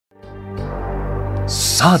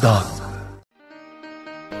SADAG.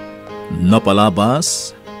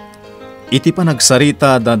 Napalabas, iti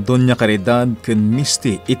panagsarita da Doña Caridad ken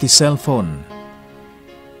misti iti cellphone.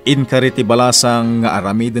 Inkariti balasang nga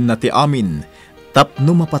aramiden na ti amin,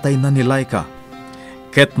 tapno mapatay na ni Laika,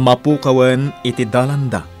 ket mapukawen iti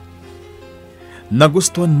dalanda.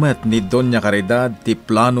 Nagustuhan met ni Doña Caridad ti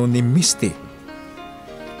plano ni misti.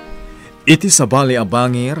 Iti sabali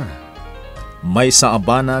abangir, may sa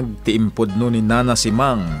abanag ti impudno ni Nana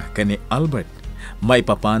Simang ken ni Albert, may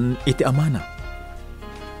papan iti amana.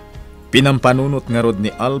 Pinampanunot nga rod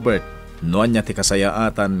ni Albert, noan niya ti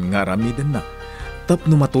kasayaatan nga ramiden na,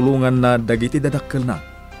 tapno matulungan na dagiti dadakkel na,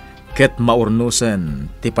 ket maurnusen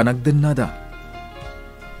ti panagdennada.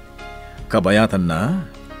 Kabayatan na,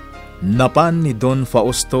 napan ni Don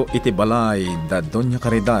Fausto iti balay da Doña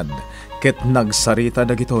Caridad, ket nagsarita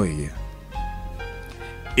dagitoy.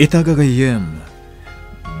 Itagagayem,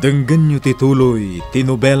 denggan nyo tituloy,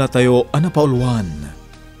 tinobela tayo anapauluan.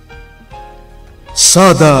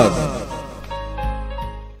 SADAG.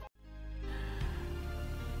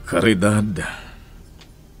 Caridad,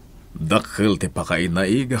 dakkel ti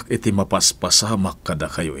pakainaigak iti mapaspasamak kada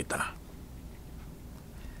kayo ita.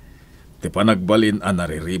 Ti panagbalin a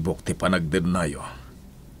nariribok ti panagdennayo,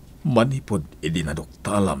 manipod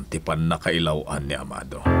idinaduktalam ti pannakailawan ni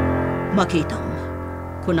Amado. Makitam,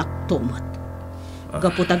 kunak tumat,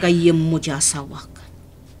 gaputagayem mo dya sawak,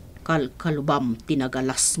 kalkalubam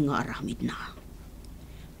tinagalas nga aramid na.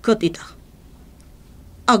 Katita,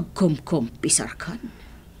 agkumkumpisarkan.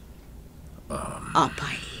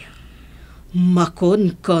 Apay,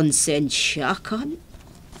 makon konsensyakan?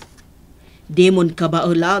 Demon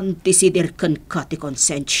kabaulan ti sidirkan ka ti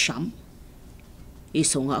konsensyam?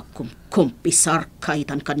 Iso nga kumpisar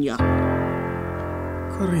kaitan kanya.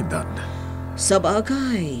 Caridad.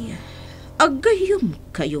 Sabagay, agayam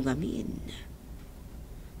kayo ngamin.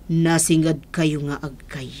 Nasingad kayo nga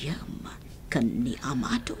agayam kan ni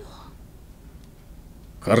Amado.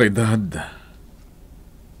 Caridad,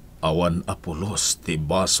 awan apulos ti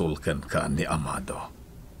basol ken ka ni Amado.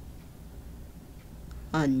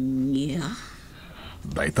 Anya?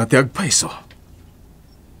 Dayta ti agpaiso.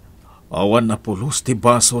 Awan apulos ti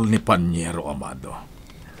basol ni Panyero Amado.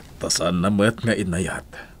 Tasan namet nga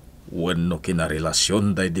inayat, wenno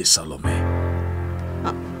kinarelasyon day di Salome.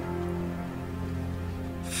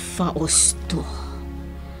 Fausto.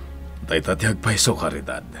 Dayta ti agpaiso,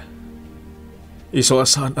 Caridad. Iso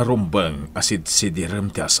asan arumbang asid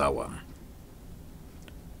sidirem ti asawam.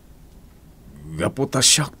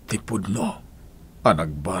 Gaputasyak ti pudno,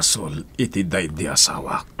 anagbasol iti day di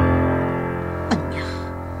asawak. Anya?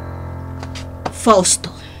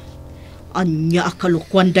 Fausto, anya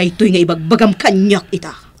akalukwan daytoy nga ibagbagam kanyak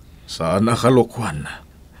ita. Saan akalukwan?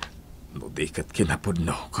 Nudikat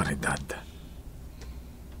kinapudno, Caridad.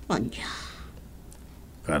 Anya?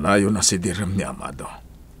 Kanayo na sidirem ni Amado.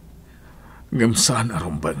 Ngamsaan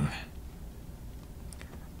arumbang.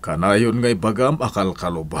 Kanayon ngay bagam akal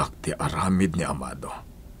kalubak ti aramid ni Amado.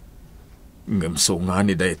 Ngamso nga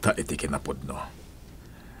ni dayta iti kinapudno.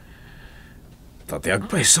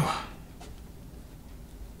 Tatiag paiso.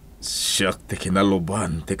 Siyak ti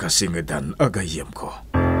kinaluban ti kasingidan agayem ko.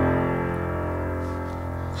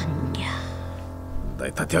 Anya?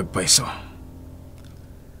 Dayta ti agpaiso.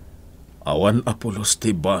 Awan apulos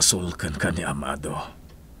ti basol kan ni Amado.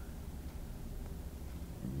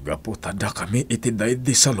 Gaputada kami iti daid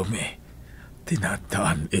di Salome.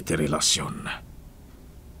 Tinadaan iti relasyon.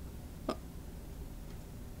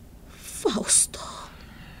 Fausto.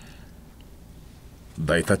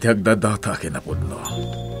 Dayta ti agdadata kinapudno.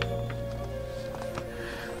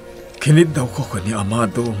 Kinid daw ko ni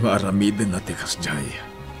Amado nga aramiden na ti kasjay.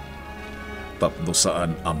 Tapno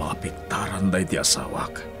saan amapiktaran day ti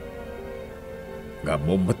asawak. Nga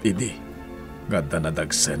mumat idi, nga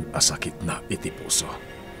danadagsen asakit na iti puso.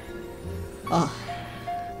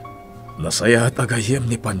 Nasaya at agayem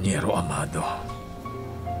ni Panyero Amado.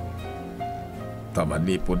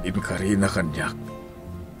 Tamanipon in karina kanyak,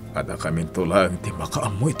 ada kamin tulang ti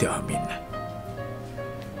makaamoy ti amin.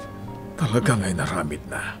 Talaga nga'y naramid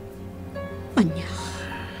na. Anya?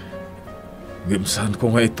 Gimsan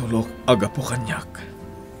ko nga itulok aga po kanyak.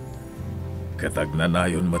 Katag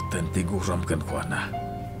nanayon matan tiguram kan ko na.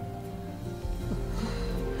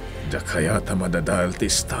 Diyak kaya tamadadal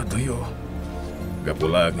ti estado yo.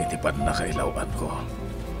 Gapulang itipan na kailawan ko.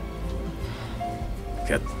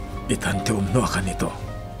 Kat itanti umno ka nito.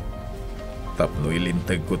 Tapno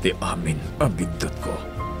ilintag ko ti amin abindot ko.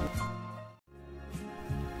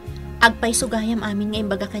 Agpay sugayam amin nga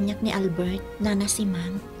imbaga kanyak ni Albert, Nana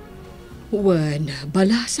Simang. Wan,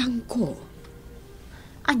 balasang ko.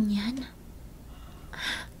 Anyan?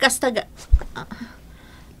 Kastaga...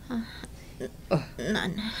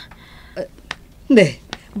 Nana. Ne,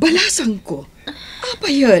 balasan ko. Apa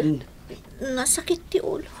yan? Nasakit ti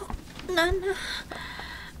ulo. Nana.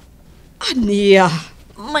 Aniya?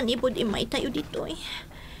 Manibod imay tayo dito eh.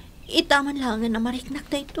 Itaman lang na mariknak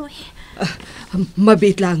tayo ito eh.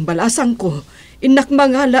 Mabit lang balasan ko. Inak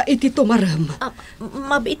mangala iti tumaram.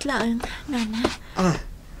 Mabit lang, Nana.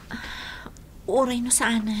 Uray no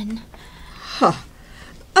saanan. Ha?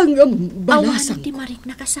 Ang balasan awan ti marik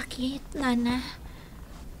nakasakit, Nana.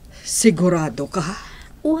 Sigurado ka?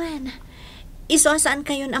 Uwan. Iso saan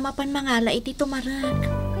kayon amapan mangala iti tumarag.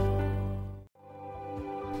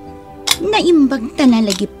 Naimbag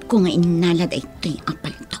tanalagip ko nga inalad ito'y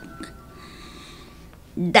apaltog.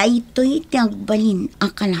 Daytoy ti agbalin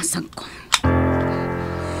akalasag ko.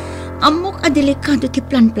 Amok a delikado ti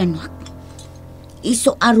plan-planwak.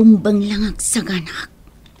 Iso arumbang langag sa ganak.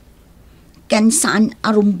 Kan saan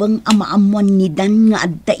arumbang amaamuan ni Dan nga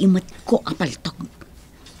adda imat ko apaltog.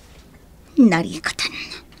 Narikatan.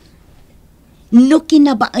 No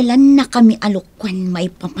kinabaalan na kami alukwan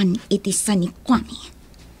may papan iti sa ni Kwani.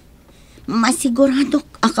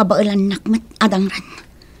 Masiguradok akabaalan nakmat adangran.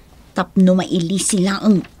 Tapno maili sila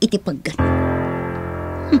ang itipaggan.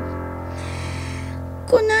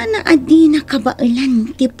 Kuna na adi na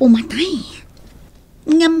kabailan ti pumatay.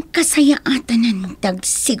 Ngam kasayaatanan tag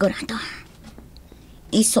sigurado.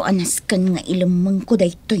 Iso anas kan nga ilamang ko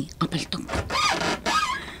daytoy apaltog.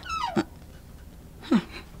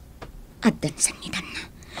 Adan sanidan.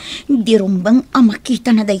 Di rumbang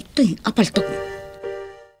amakita na daytoy apaltog.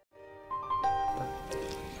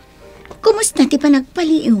 Kumusta ti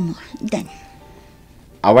panagpaliw mo, Dan?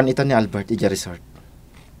 Awan ito ni Albert, ija resort.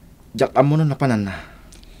 Jak amo na napanan na.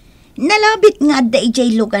 Nalabit nga da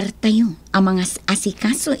ijay lugar tayo, ang mga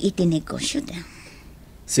asikaso iti negosyo da.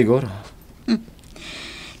 Siguro.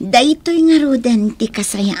 Daytoy nga rodan ti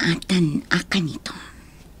kasayaatan akan ito.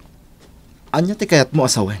 Anya ti kayat mo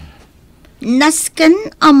asawen? Naskan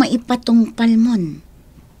ang maipatong palmon,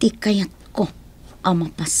 ti kayat ko ang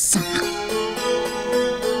mapasamak.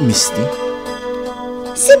 Misty?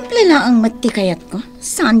 Simple lang ang matikayat ko.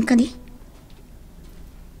 Saan ka di?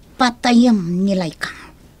 Patayam nilay ka.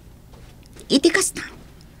 Itikas na.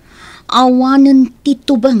 Awanan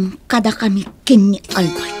titubang kada kami kin ni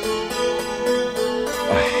Albert.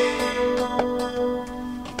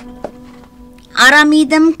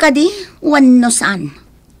 Aramidam ka di, wano saan?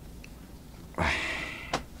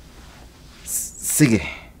 Sige.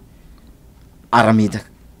 Aramida,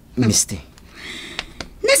 Misty.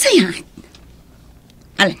 Nasayat.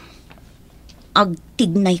 Alan,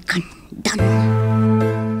 agtignay kan, Dan.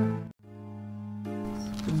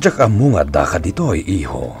 Diyak amo nga da ka dito ay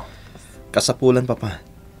iho. Kasapulan, Papa.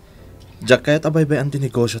 Jak kayat abay-bay ang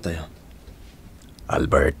tinegosyo tayo.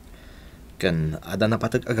 Albert. Kan ada na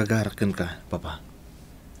patag agagarakan ka, Papa.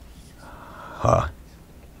 Ha?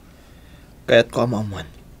 Kaya't ko amaamuan.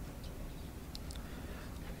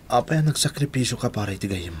 Apa yan nagsakripisyo ka para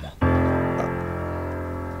itigayim mo?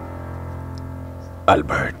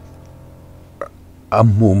 Albert,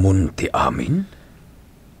 amumun ti amin?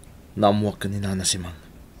 Naamuak ka ni Nana si Mang.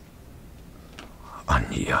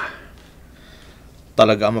 Aniya?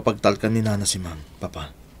 Talaga ang mapagtalkan ni Nana si Mang,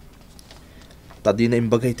 Papa. Tadi na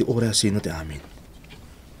imbagay ti ura sino ti amin.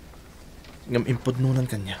 Ngam impudnunan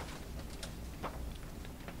kanya.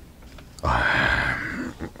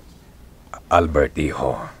 Albert,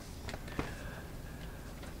 iho.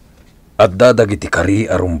 At dadag iti kari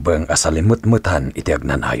arumbang asalimut-mutan iti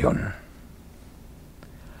agnanayon.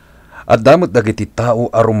 At damot dagiti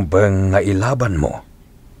tao arumbang nga ilaban mo,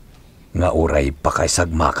 nga uray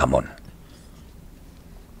pakaisagmakamon.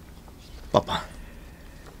 Papa.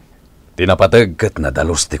 Tinapatag kat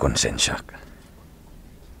nadalos ti konsensyak.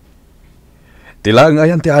 Tilang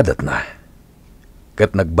ayan ti adat na,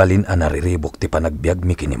 kat nagbalin a nariribok ti panagbiag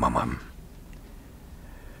mi kini mamam.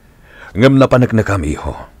 Ngam na panagnakam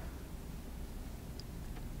iho.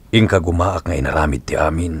 Ingka gumaak nga inaramid ti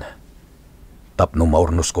amin, tapno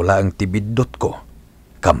maurnos ko lang ti biddot ko,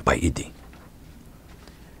 kampay idi.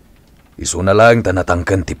 Isu na lang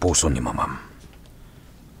tanatangkan ti puso ni mamam.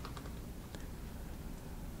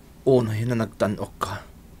 Unay na nagtanok ka,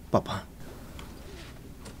 Papa.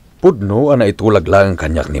 Pudno ana itulag lang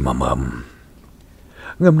kanyak ni mamam.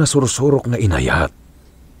 Ngam na sursurok nga inayat.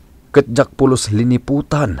 Katjak pulos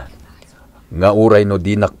liniputan. Nga uray no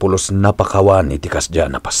dinak pulos napakawan iti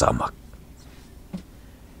kasdya na pasamak.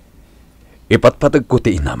 Ipatpatag ko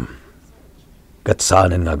ti inam. Kat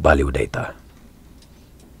saanan nga agbaliw dayta.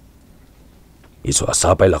 Isu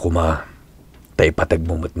asapay lakuma, tay patag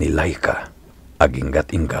mumut nilay ka,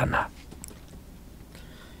 aginggat ingana.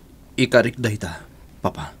 Ikarik dayta,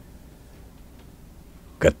 Papa.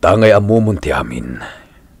 Katangay amumon ti amin.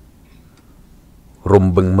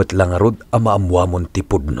 Rumbeng metlang arod ama amuamon ti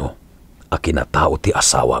pudno, a kinatao ti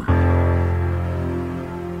asawam.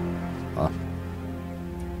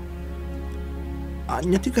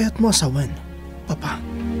 Anya ti kayat mo asawan, Papa?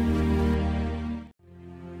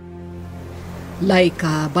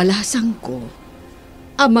 Laika, balasang ko,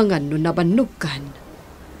 amangan no nabanugkan.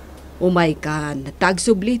 Umay kan,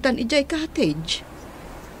 tagsublitan ijay cottage.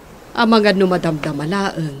 Amangan no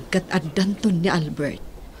madamdamalaeng kat addanton ni Albert.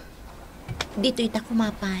 Dito ita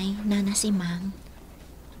kumapay, nana si Mang.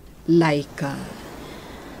 Laika,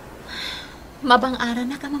 Mabang-ara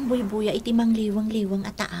na kamang buybuya iti mangliwang-liwang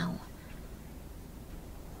at taaw.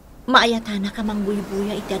 Maayata na kamang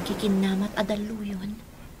buybuya iti agkikinamat adaluyon.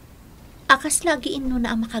 Akas lagi ino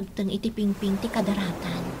na ang makagtang iti pingping ti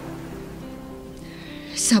kadaratan.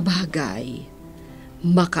 sa bagay,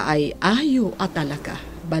 makaay-ayo at talaga,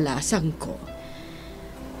 balasang ko.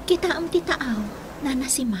 Kitaam ti taaw, nana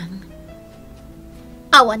si Mang.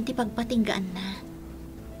 Awan ti pagpatinggaan na.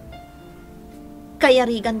 Kaya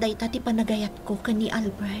rigan day ta ti panagayat ko kani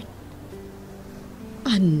Albert.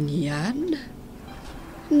 Anyan?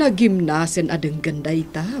 Nagimnasen adeng ganday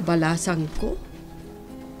ta, balasang ko.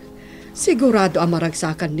 Sigurado ang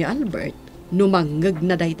maragsakan ni Albert, numangeg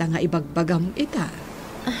na day ta nga ibagbagam ita.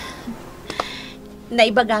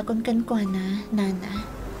 Naibagakon kan ko na, nana.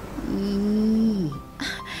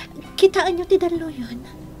 Kitaan nyo ti daluyon.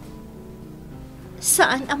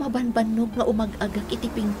 Saan ang mabanbanog nga umag-agak iti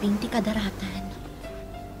pingping ti kadaratan?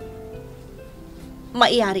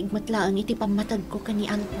 Maiarig matlaang iti pamatag ko kani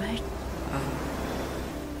Albert.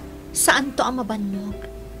 Saan to ang mabannog?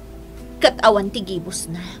 Katawan ti gibos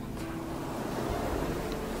na.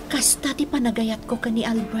 Kasta ti panagayat ko kani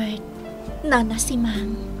Albert, nana si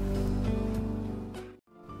Mang.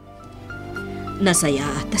 Nasaya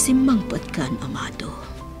ta si Mangpot kan, amado.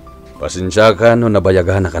 Pasensya ka no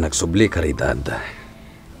nabayagan na ka nagsubli, karidad.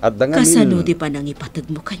 At danganin... Kasano di pa nang ipatag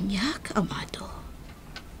mo kanyak, amado?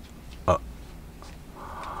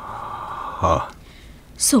 Ha?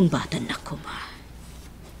 Sungbatan na ko, ma.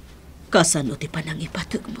 Kasano di pa nang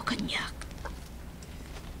ipatag mo kanyak?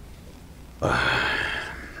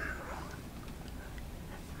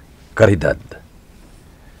 Karidad.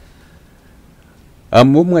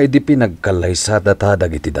 Amo mga idi pinagkalay sa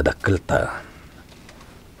datadag iti dadakkel ta.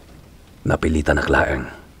 Napilitan naklaeng.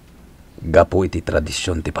 Gapo iti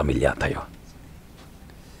tradisyon ti pamilya tayo.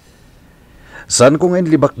 Saan ko ngayon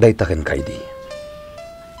libak day taken kaydi?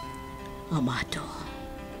 Amado.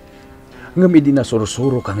 Ngam idi na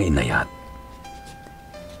surusuro kang inayat.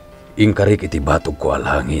 Ingkarik iti batog ko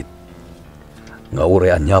alangit. Nga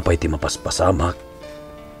urean niya pa iti mapaspasamak.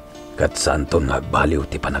 Kat santon nga agbaliw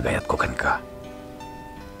ti panagayat ko kan ka.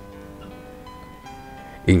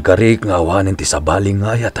 Ingkarik nga awanin ti sabaling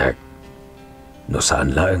nga ayatek. No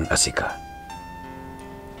saan laeng asika.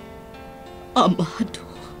 Amado.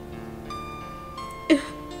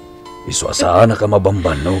 Isuasaan na ka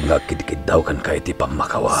mabambanog nga kidikid daw kan ka iti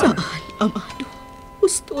pamakawan. Saan, amado?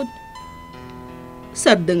 Uston.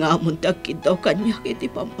 Sarda nga amon tagkid daw kanyak iti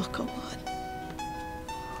pamakawan.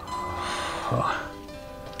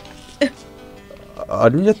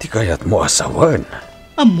 Anya ti kayat mo asawan?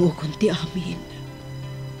 Amukon ti amin.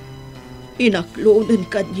 Inaklonan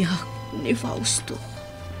kanyak ni Fausto.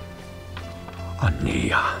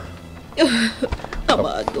 Aniya?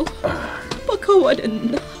 Amado,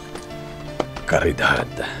 pagkawanan na. Karidad.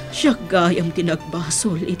 Siyak gayam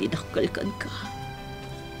tinagbasol iti dakkalkan ka.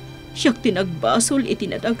 Siyak tinagbasol iti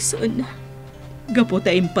nadagsan. Gapo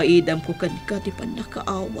tayong paidam ko kan ka ti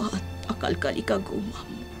panakaawa at akal ka ni kagumam.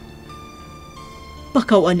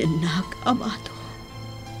 Pakawanan nag, amado.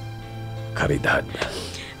 Karidad.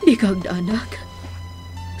 Di kagdanak.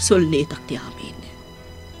 Sulnitak ti amin.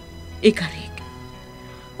 Ikarig.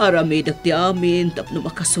 Aramidak ti amin tapno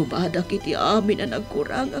makasubadak iti amin na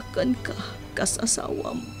nagkurangakan ka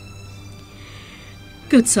kasasawam.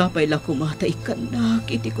 Katsapay la kumata ikanak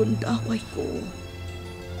iti kundaway ko.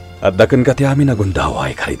 At daken ka ti amin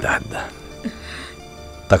nagundaway, karidad.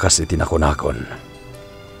 Takas iti nakunakon.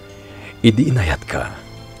 Idi inayat ka.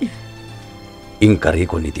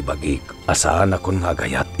 Ingkarikon iti bagik, asaan akon nga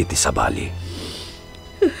gayat iti sabali.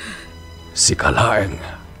 Si kalaeng,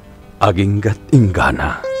 aginggat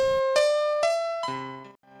inggana.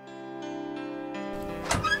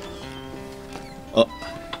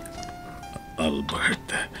 Albert.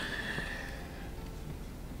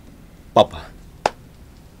 Papa.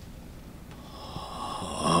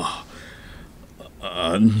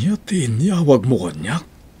 Anya tiniyawag mo kanyak?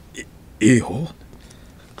 Iho?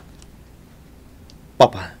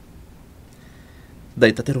 Papa,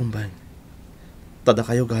 Day ta ti rumbang. Tada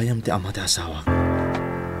kayo gayam ti ama ti asawa.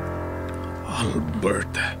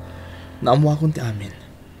 Albert, Naamuha kon ti amin.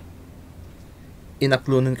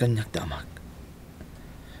 Inaklunan kanyak ti amak.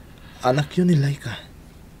 Anak yun ni Laika.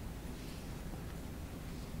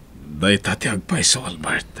 day tati agpaiso,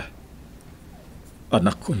 Albert.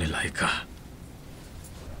 Anak ko ni Laika.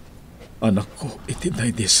 Anak ko iti day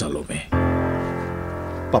di Salome.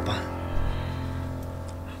 Papa,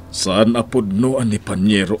 Saan apudnoan ni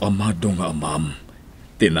Panyero amado nga amam,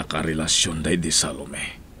 tinakarelasyon day di Salome.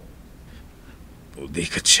 Udi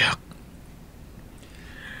katsyak.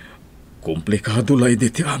 Komplikado lay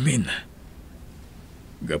di ti amin.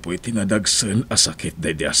 Gapoy tinadagsen asakit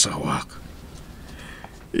day di asawak.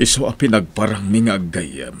 Iso a pinagparang mi nga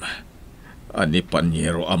aggayam. Ani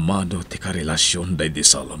Panyero amado ti karelasyon day di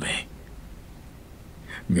Salome.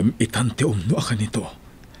 Ngem itante umno akan ito.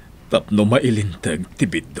 Tapno mailintag ti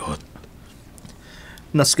biddot.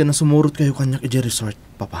 nas ka na sumurot kayo kanyak iti resort,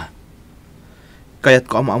 Papa. Kaya't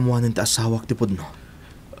ko amaamuanin ti asawak ti pudno.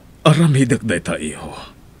 Aramidak day tayo.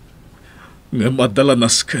 Nga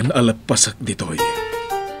madalanas kan alapasak ditoy.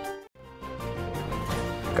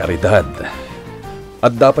 Karidad,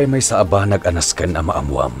 at dapay may sa abanag anaskan na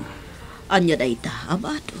maamuam. Anya day ta,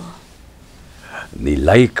 amado. Ni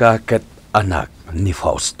Laika ket anak ni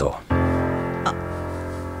Fausto.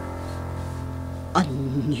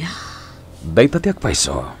 Anya, Day tatiak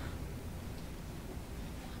paiso.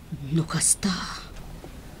 nukasta.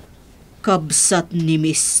 Kabsat ni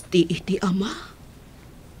Misty iti ama.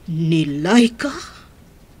 Ni Laika.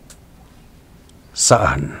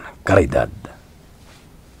 Saan, Karidad?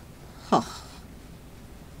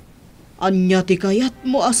 Anya ti kayat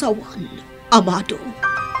mo asawan, amado.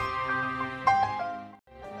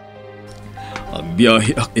 Ang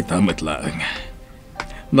biyahe ak itamat lang.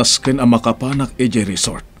 Nasken ang makapanak eje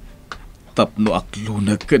resort. Tapno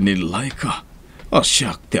aklunag ka ni Laika.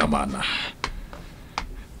 Asyak ti amana.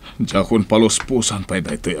 Jakon paluspusan pa'y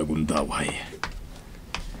daytoy agundaway.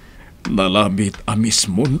 Nalabit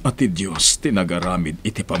amismon ati Diyos tinagaramid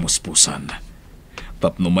iti pamuspusan.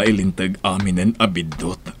 Tapno mailintag aminen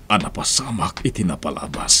abiddot anapasamak iti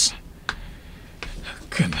napalabas.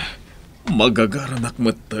 Kan magagaranak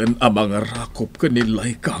meten ang mga rakop ka ni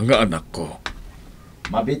Laika nga anak ko.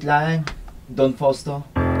 Mabit lang, Don Fausto.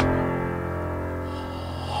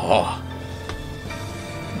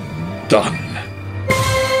 Done.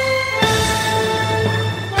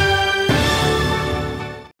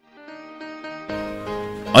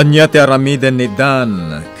 Anya ti aramiden ni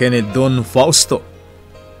Dan kene Don Fausto.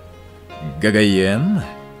 Gagayem,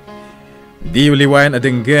 di uliwayan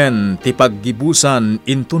adenggen ti paggibusan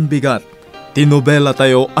intun bigat ti nobela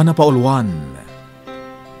tayo anapaulwan.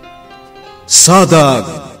 SADAG.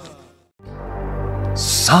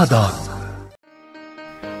 Sadag.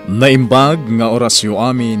 Naimbag nga orasyo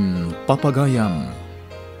amin papagayam.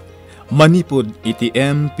 Manipod iti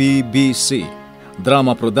MPBC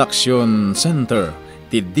Drama Production Center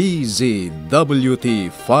ti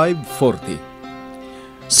DZWT 540.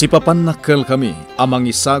 Si papanakkel kami amang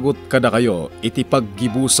isagot kada kayo iti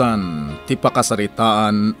paggibusan ti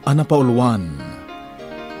pakasaritaan anapaulwan.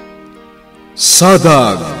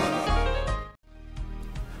 SADAG.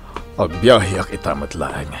 Agbiyahe ak itamat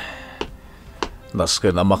lang. Nas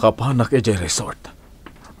ka na makapanak eje resort.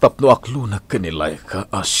 Tapno aklunak ka ni Laika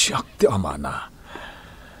asyak ti amana.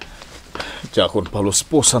 Jakon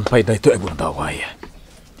paluspusan pa'y dayto agundaway.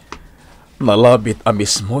 Nalabit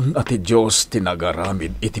amismon ati Diyos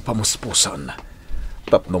tinagaramid iti pamuspusan.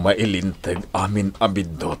 Tapno mailinteg amin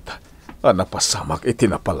abiddot. Anapasamak iti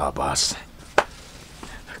napalabas.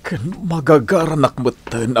 Kan magagaranak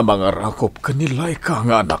meten ang mga rakop ka ni Laika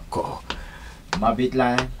nga anak ko. Mabit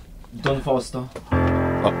lang, Don Fausto.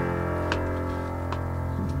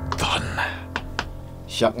 Don,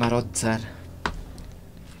 Siyak nga rod, sir.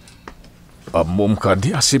 amom ka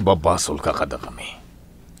di asi babasol ka kada kami.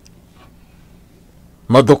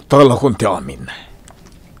 Madoktal akong ti amin.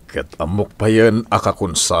 Kat amok pa yan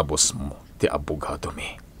akakonsabos mo ti abogado mi.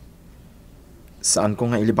 Saan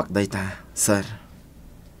ko nga ilibak dayta, sir?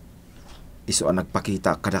 Iso ang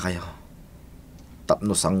nagpakita kada kayo.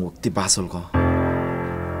 Tapno sangwag ti basol ko.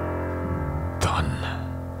 Don,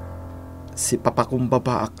 Si papa kong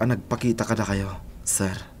babaak ang nagpakita kada kayo,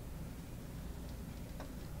 sir.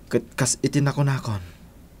 Kas itinakon-akon.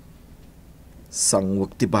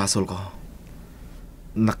 Sangwag ti basol ko.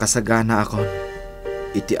 Nakasagana akon.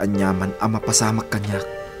 Iti anyaman ang mapasamak kanyak.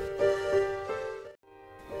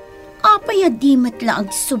 Apaya di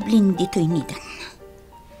matlaag sublin dito'y nidan.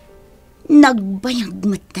 Nagbayag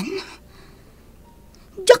matan.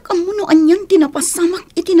 Diyak ang munuan niyang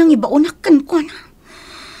tinapasamak iti nang ibaunak kan ko na.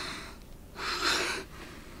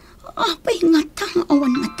 Apay nga tang awan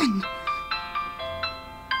matan.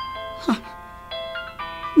 Ha?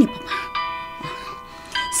 Ni Papa.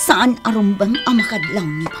 Saan arumbang amakadlaw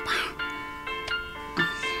ni Papa?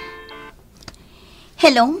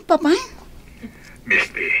 Hello, Papa?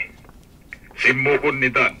 Misty, simukon ni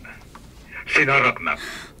Dan. Sinaraknak.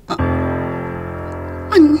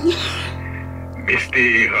 Anya?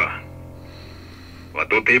 Misty, iha.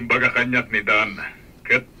 Matutibag kanyak ni Dan.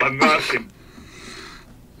 Kat pangasim.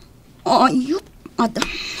 Ayop, Adam.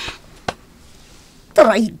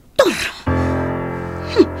 Traitor.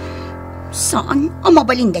 Saan ang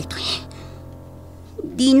mabalinday to eh?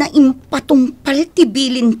 Di na impatumpal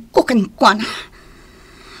tibilin ko kankwana.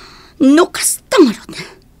 Nukas tamarod.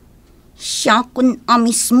 Siya kun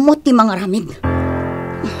amis mo ti mga ramid.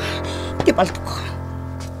 Ti palto ko.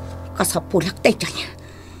 Kasapulak tayo tayo.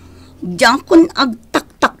 Diyan kun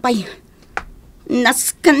agtaktakpay.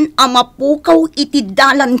 Naskan amapukaw iti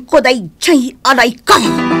dalan ko day chay alay ka.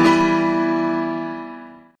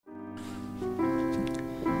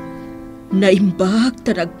 Naimbag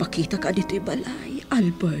ta nagpakita ka dito'y balay,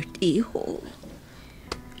 Albert, iho.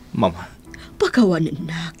 Mama. Pakawanan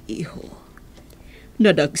nak, iho.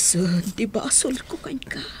 Nadagsan, di basol ko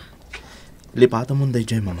ka. Lipatan mo day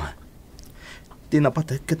jay, Mama.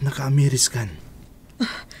 Tinapatek kat nakaamiris kan.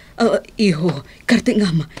 Iho, karte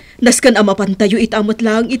nga ma, naskan ama pantayo itamot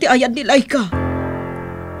lang iti ayad ni Laika.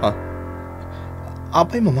 Ha?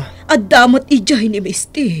 Apay, Mama? Adamot ijay ni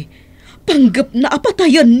Misty. Panggap na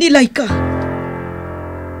apatayan ni Laika.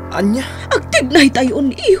 Anya? Agtignay tayo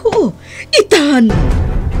iho. Itan!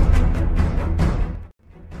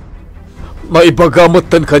 Maibagamot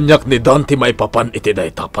tan kanyak ni Dante maipapan iti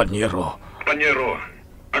dayta, Panyero. Panyero,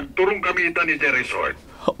 agturong kami ita ni resort.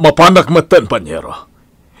 Mapanak matan, Panyero.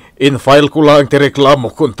 In-file ko lang ti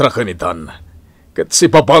reklamo kontra ka ni Dan. Kat si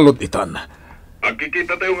babalod itan.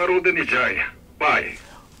 Agkikita tayo nga roden ni Jai. Bye.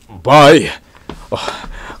 Bye. Oh,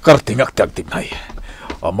 kartingak ti agtignay.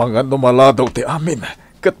 Amang numaladaw ti amin.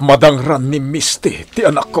 Kat madangran ni Misty ti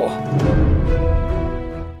anak ko.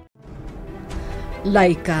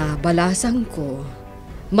 Laika, balasang ko.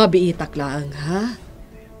 Mabiitak lang, ha?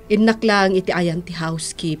 Innak lang iti ayan ti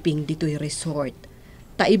housekeeping dito'y resort.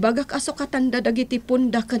 Taibagak aso katanda dagiti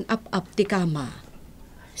punda kan ap-ap ti kama.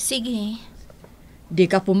 Sige. Di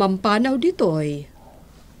ka pumampanaw dito'y.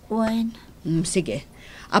 Wen. Sige.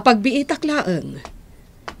 Apagbiitak laeng.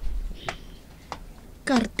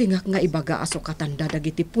 Kartingak nga ibaga aso katanda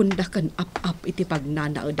dagiti punda kan ap-ap iti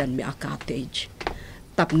pagnanaudan mi a cottage.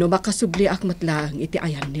 Tapno makasubli akmat lang iti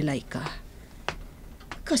ayan ni Laika.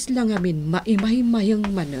 Kaslang amin maimay-mayang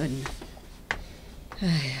manan.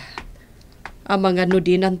 Ay, ang mga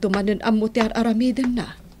nudinan tumanan amo ti aramiden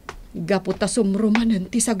na. Gaputa sumrumanan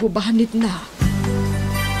ti sagubahanit na.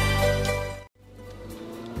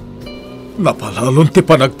 Napalalon ti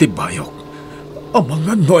panagtibayok. Ang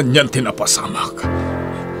mga noon yan tinapasamak.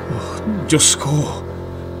 Oh, Diyos ko,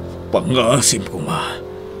 pangasim ko ma.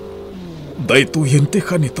 Daytoyen ti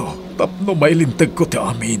ka nito, tapno mailintag ko ti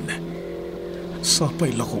amin.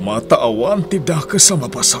 Sapay la kumataawan ti daka sa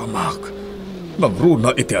mapasamak.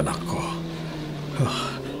 Nagruna iti anak ko.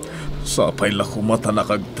 Sapay la kumata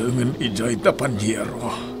nakagdangan ijay da Panyero.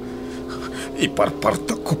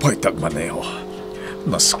 Iparpartak ko pa'y tagmaneo.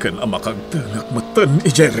 Nasken ang makagdangak matan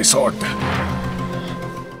ijay resort.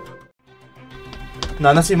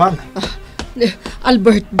 Nana si Mang.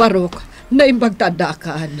 Albert Barok, naimbag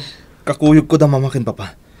tadakan. Kakuyog ko da mamakin,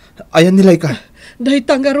 Papa. Ayan nilay ka. Dahi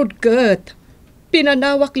tangarod kat.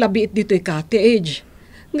 Pinanawak labiit dito'y cottage.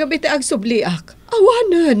 Ngabit ag subliak.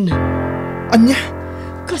 Awanan. Anya?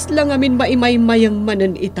 Kas lang amin maimay-mayang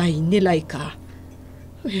manan itay nilay ka.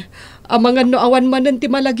 Ang mga noawan manan ti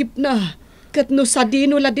malagip na. Kat no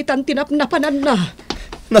sadino laditan tinapnapanan na.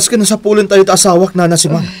 Nasken na sa pulon tayo ta asawak, Nana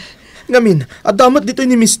si Mang. Ngamin, adamat dito'y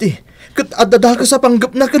ni Misty. Kat adada ka sa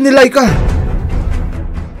panggap na kanilay ka.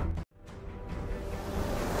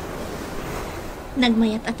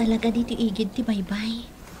 Nagmayat at talaga dito igid ti baybay.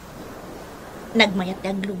 Nagmayat ti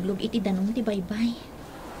agluglog iti danong ti baybay.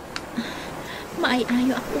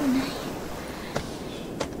 Maayayo ako unay.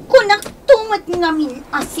 Kunak tumad ngamin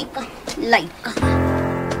asika, Laika.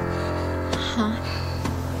 Ha?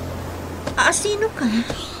 Sino ka?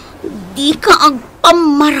 Di ka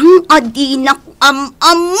agpamarang adinak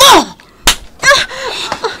am-amo!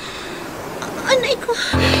 Anay ko.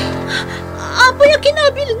 Apoy ang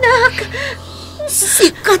kinabilnak.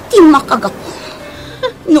 Sikat ti makagapo.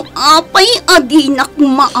 No apay adinak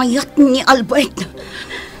maayat ni Albert.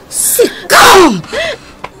 Sika!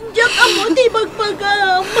 Diyak amo di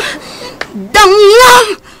magpagam. Dangla!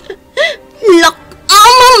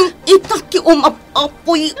 Lakamang ita ti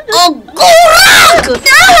umapapoy agurag!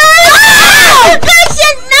 Gasya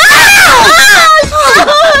na!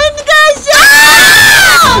 Gasya!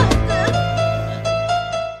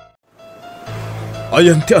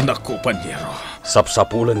 Ayan ti anak ko, panyero.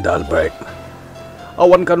 Sapsapulan da, Albert.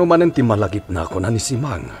 Awan ka naman ti malagip na ako na ni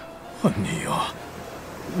Simang. Aniya,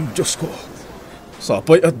 Diyos ko,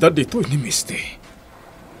 sapay at dito ni Misty.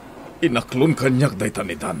 Inaklon kanyak day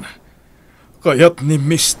tanidan. Kaya't ni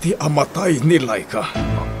Misty amatay ni Laika.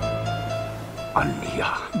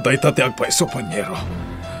 Aniya. Day tati agpaiso, panyero.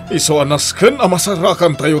 Iso anasken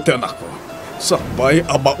amasarakan tayo ti anak ko. Sabay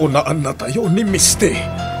amaunaan na tayo ni Misty.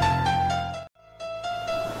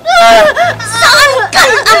 Saan ka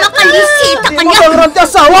ang makalisita ka niya? Mabalran ti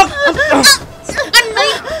asawa! Anay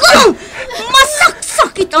ko!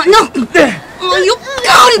 Masaksak ito, anak! Ayok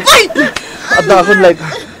ka, Albay! Adakon,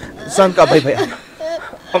 Laika. Saan ka, baybayan?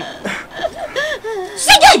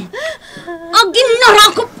 Sige! Agin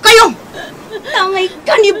narakop kayo! Tangay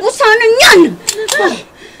kanibusanan yan!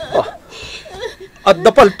 At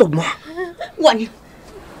dapaltog mo. Wan,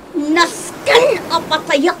 naskan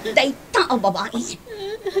apatayak day ta a babae.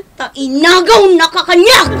 Ta inagaw na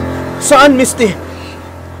kakanyak! Saan, Misty?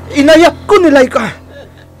 Inayak ko ni Laika.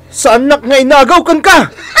 Saan nak nga inagaw kan ka?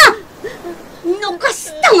 Ha!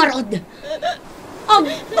 Nukas tangarod!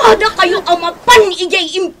 Agpada kayo amapan ijay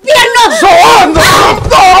impyerno! Saan?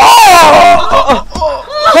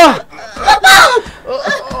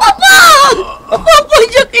 Papa,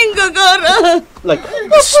 Jaking gagara! Like,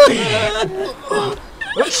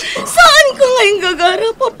 Saan ka ngayon gagara,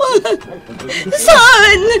 Papa?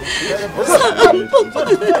 Saan? Saan, Papa?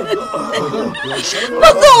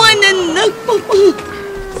 Pagawanan na, Papa.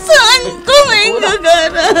 Saan ka ngayon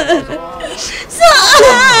gagara? Saan?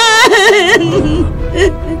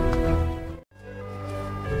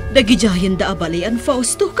 Dagijayan da abalayan,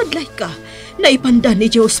 Fausto, kadlay ka. Naipanda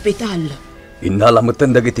ni Diyo Hospital.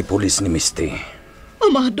 Inalamutan dagiti pulis ni Misty.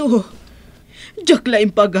 Amado, jak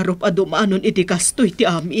laing pagarup adumanon iti kastoy ti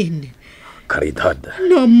amin. Karidad.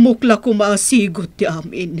 Namukla ko maasigot ti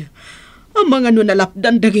amin. Ang mga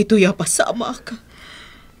nunalapdan dagito ya pasamak.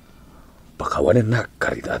 Pakawanan na,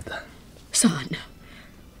 Karidad. Saan?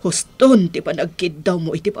 Huston ti panagkid daw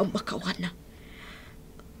mo iti pambakawan.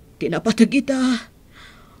 Tinapatag kita,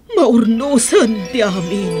 maurnusan ti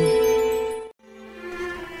amin.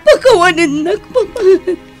 Pakawanan na, Papa.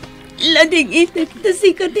 Lading itik na si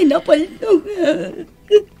ka tinapaltong.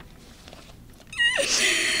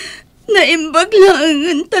 Naimbag lang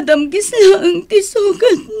ang tadamgis na ang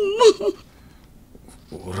tisugat mo.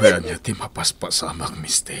 Ura niya ti mapaspasamak,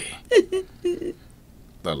 Misty.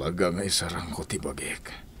 Talaga nga isarang ko ti bagik.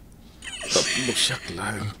 Tapos siyak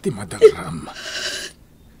lang ti madagram.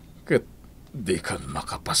 Kat di kan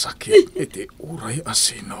makapasakit iti uray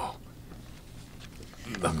asino.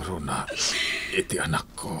 Dangro na iti anak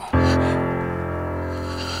ko.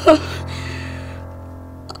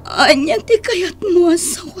 Anya ti kayat mo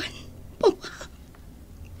asawan, Papa.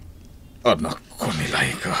 Anak ko ni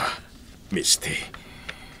Laika, Misty.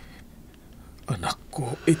 Anak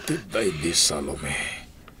ko iti day di Salome.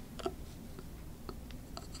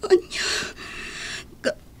 Anya,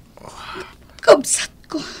 kabsat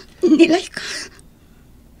ko, nilay ka.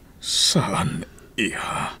 Saan,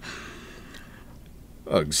 iha?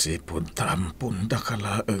 Agsipon tampon da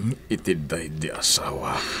kalaeng iti day di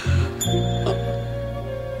asawa.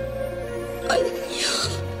 Anya.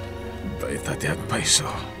 Day tati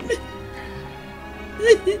agpaiso.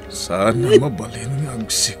 Sana mabalin nga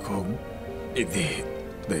agsikog iti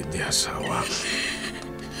day di asawa.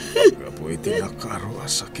 Gapo iti nakaro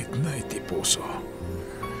asakit na iti puso.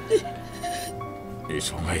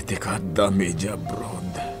 Iso nga iti kadami di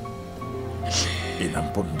abroad.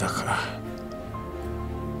 Inampun da ka.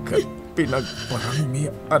 Kat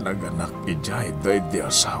pinagparami anaganak ijay day di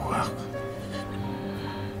asawa.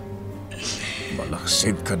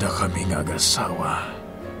 Malaksid kada kami nga agasawa.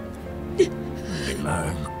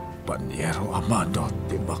 Bilang panyero amado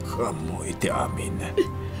ti makamo iti amin.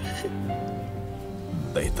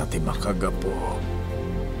 Day tati makagapo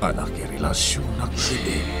anak irelasyon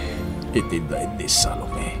nakidi iti day di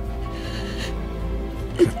Salome.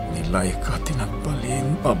 Kat nilay ka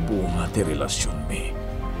tinagbalin abunga ti relasyon mi.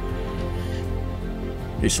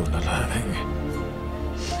 Iso na lang.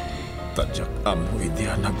 Tadyak amoy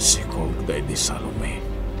diya nagsikog day di Salome.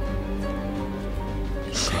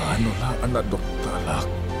 Kaano la anadoktalak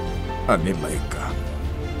anilay ka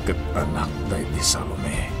kat anak day di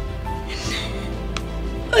Salome.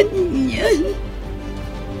 Anyan,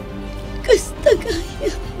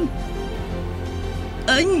 kastagayan.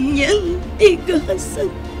 Anyan, tigasan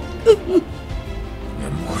ko.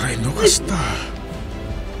 Uray no kasta.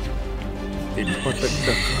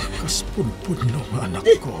 Inpatagda ka kas punpuno ng anak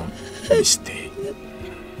ko, Misty.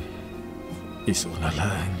 Iso na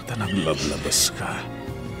lang tanang lablabas ka.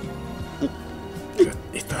 Kat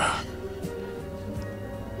ita,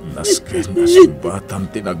 nasken na sumbatam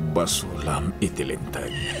tinagbasulam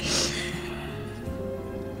itilintag.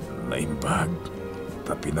 Naimbag,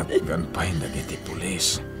 tapinatgan pa'y nagiti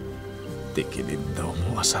pulis. Tikinid daw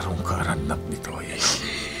mo asarong karanap nitoy.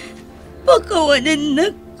 Pakawanan na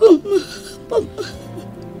ko, Papa.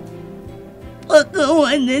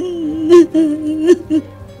 Pakawanan na.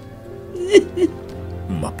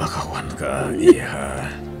 Mapakawan ka, iha.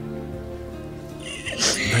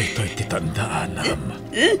 Daytoy titandaanam.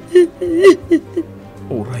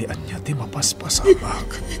 Uray anya ti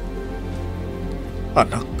mapaspasamak.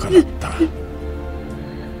 Anak kalata.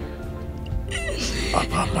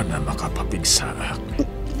 Apa man na makapapigsaak.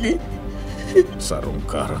 Sarong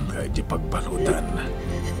karang kay di pagbalutan.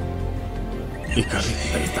 Ikalit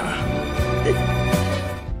na ita.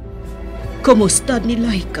 Kumusta ni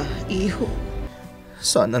Laika, iho?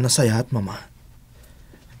 Sana nasayat, Mama.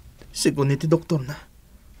 Sigun iti doktor na.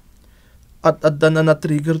 At adda na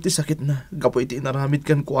na-trigger ti sakit na. Gapo iti inaramid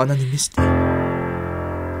kan kuana ni Misty.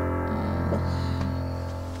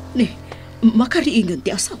 Ni, makariingan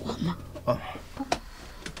ti asawa mo.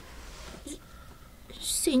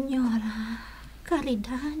 Senyora,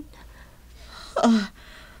 Caridad.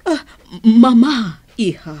 Mama,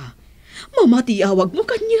 iha. Mama, tiyawag mo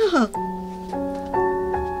kanya.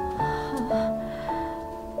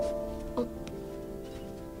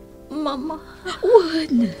 Mama.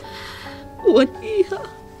 Wan, iha.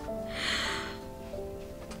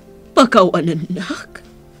 Pakawanan nak.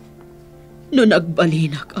 No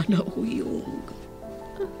nagbalinak ana uyong.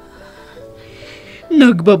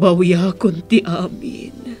 Nagbabawi akon ti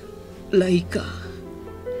amin. Laika.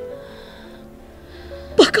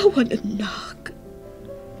 Pakawanan nak.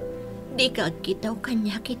 Di ka kitaw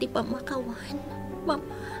kanya kiti pamakawan,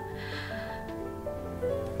 Mama.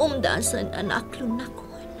 Umdasan anak lunakon.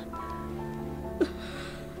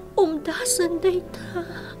 Umdasan dayta.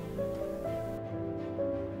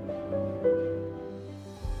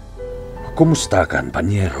 Kumusta kan,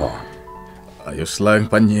 Panyero? Ayos lang,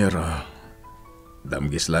 Panyero.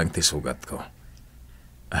 Damgis lang ti sugat ko.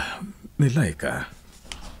 Nilay ka.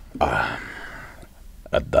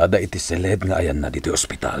 At dada iti seled nga ayan na diti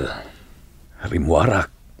ospital.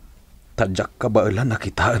 Rimwarak, tadyak ka ba ilan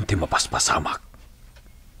nakitaan ti mapaspasamak?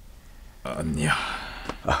 Anya.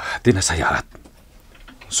 Tinasayaat.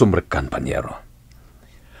 Sumrekan, Panyero.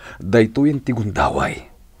 Daytoy ti gundaway.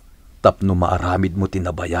 Tapno maaramid mo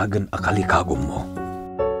tinabayagan akalikagom mo.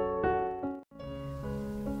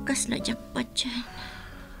 Kasladyak pa dyan.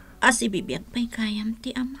 Asibibiyag pa'y kayam ti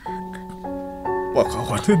amak.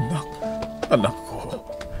 Pakawanan nak, anak ko.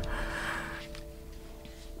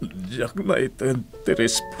 Diyak na iten ti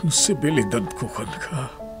responsibilidad ko kan ka.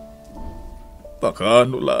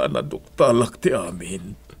 Pakanula na duktalak ti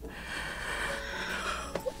amin.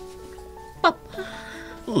 Papa.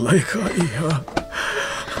 Lay ka, iha.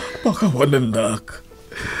 Pakawanan nak.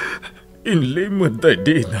 Inlimod na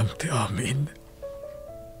dinam ti amin.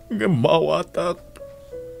 Ngamawatak.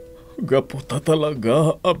 Gaputa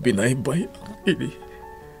talaga abinaybay ang ini.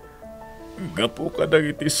 Gapu ka nang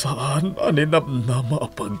iti saan aninam na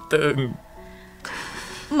maapagteng.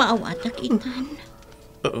 Maawatak inan.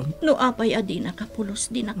 No apay adi nakapulos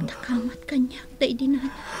di nagtakamat kanyak day dinan.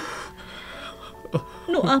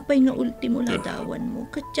 No apay nga ultimo ladawan mo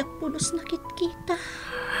katyak pulos nakitkita.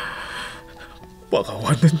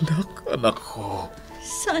 Pakawanan nak, anak ko.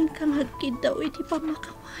 Saan ka ngagkid daw iti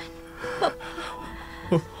pamakawan, Papa?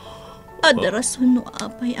 Adarason no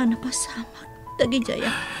apay anapasamak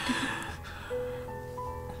dagijaya.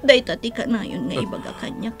 Day tati ka na yun nga ibaga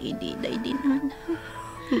kanyak idi day dinan.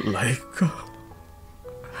 Laika.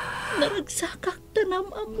 Naragsakak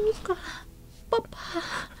tanam amo ka, Papa.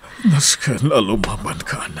 Nasken alumaman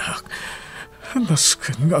ka, anak.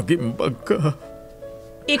 Nasken agimbag ka.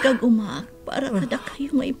 Ikagumak para kada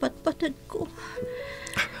kayo nga ipatpatad ko.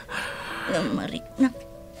 Nga mariknak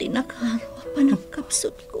tinakarawa pa ng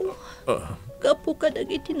kapsut ko. Kapo ka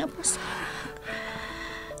dagiti napasamak.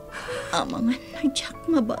 Amangan na jak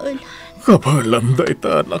mabaalan. Kabalam da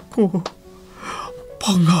ita, anak ko.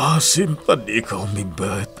 Pangasim tan ikaw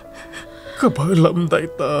mibat. Kabalam da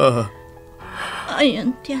ita.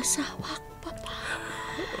 Ayan ti asawak, Papa.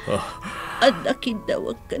 At akid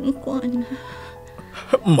dawag kan ko, ana.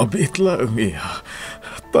 Mabit lang, iya.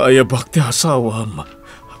 Taya bak ti asawam.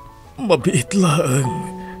 Mabit lang.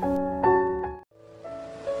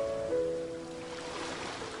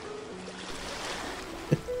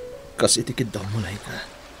 Kas itikid daw mulay ka.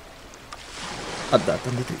 At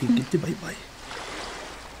datan dito ikikid ti baybay.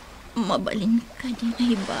 Mabalin ka din na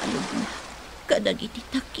hibalog na. Kadagiti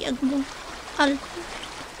takyag mo, Albert.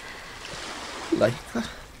 Laika.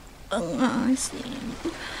 Ang asin.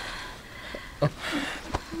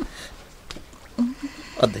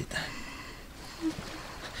 Aday ta.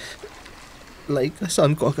 Laika,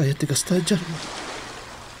 saan ko akaya ti kastadyan mo?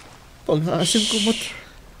 Pang-aasim ko mat.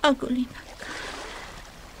 Agulin ka.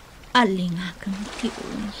 Alinga kang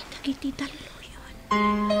tiuni, takiti talo yun.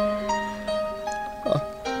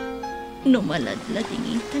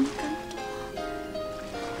 Numaladladingitan ka to.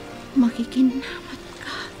 Makikinamat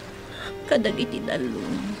ka. Kadagiti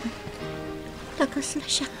dalun. Takas na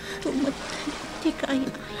siya tumatan. Di kaya.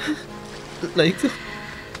 Laika,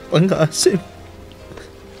 pang-aasim.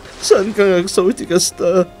 Saan ka ngagsaw ti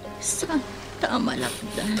kasta? Saan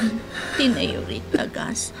tamalakdan? Tinayurit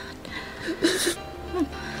agasat.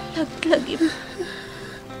 Laglagi pa.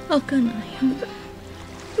 Akanayang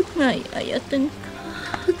ngayayatan ka.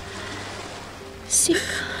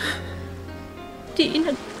 Sika. Di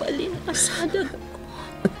nagpalin asadag ko.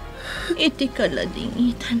 Iti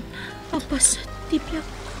kaladingitan. Apasat tibyak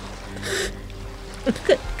ko.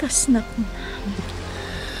 Katkas na ko namin.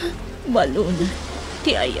 Balunat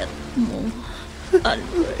ti ayat mo,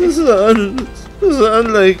 Albert. Saan,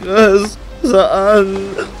 Laikas? Saan?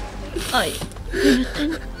 Ay,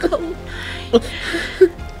 ayatan ka unay.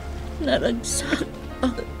 Naragsak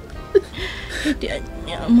ako. Hindi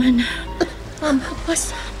anyaman ang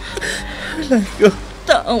mapasama. Laika.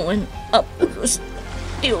 Tawan apulos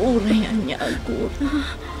ti urayan niya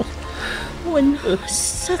agura. Wala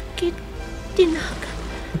sakit tinakan.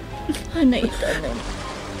 Anay tanan.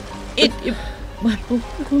 Iti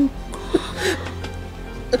marukong ko.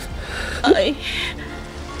 Ay,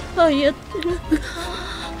 ayat na ka.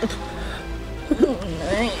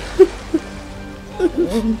 Unay.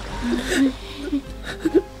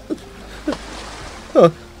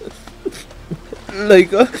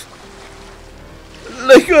 Laika.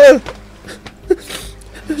 Laika.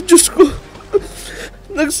 Diyos ko.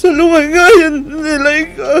 Nagsalungan ngayon ni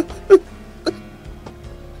Laika.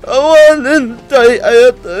 Awanan tayo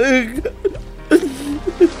ayatag.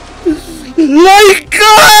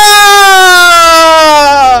 Laika!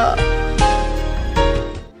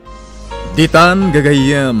 Ditan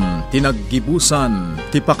gagayem, tinaggibusan,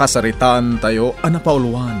 tipakasaritan tayo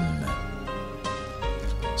anapauluan.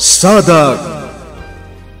 SADAG!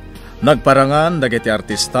 Nagparangan dagiti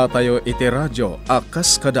artista tayo iti radyo a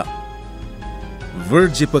kaskada.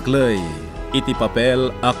 Virgie Paklay, iti papel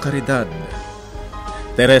a karidad.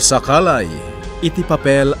 Teresa Calay, iti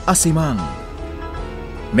papel a simang.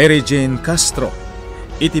 Mary Jane Castro,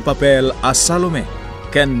 iti papel a Salome,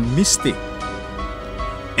 ken Misty.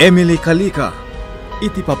 Emily Calika,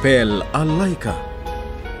 iti papel a Laika.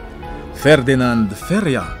 Ferdinand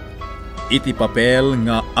Feria, iti papel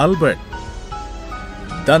nga Albert.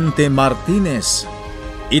 Dante Martinez,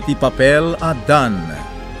 iti papel a Dan.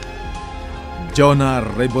 Jonah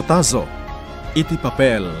Rebotazo, iti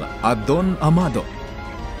papel a Don Amado.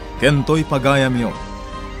 Kentoy Pagayamyo,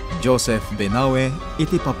 Joseph Benawe,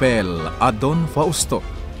 iti papel a Don Fausto.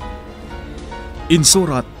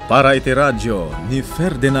 Insurat para iti radyo ni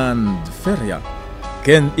Ferdinand Feria,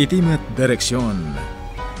 ken itimet direksyon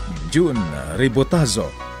June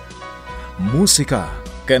Rebotazo. Musika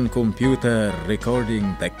ken computer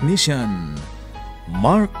recording technician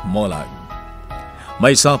Mark Molag.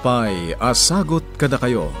 May sapay asagot kada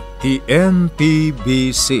kayo ti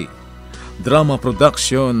NTBC Drama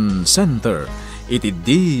Production Center iti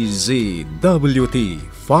DZWT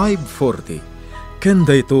 540 ken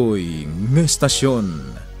daytoy nga estasyon.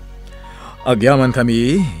 Agyaman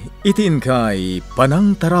kami itin kay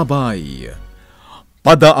Panang Tarabay,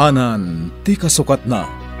 padaanan ti kasukat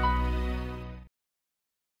na.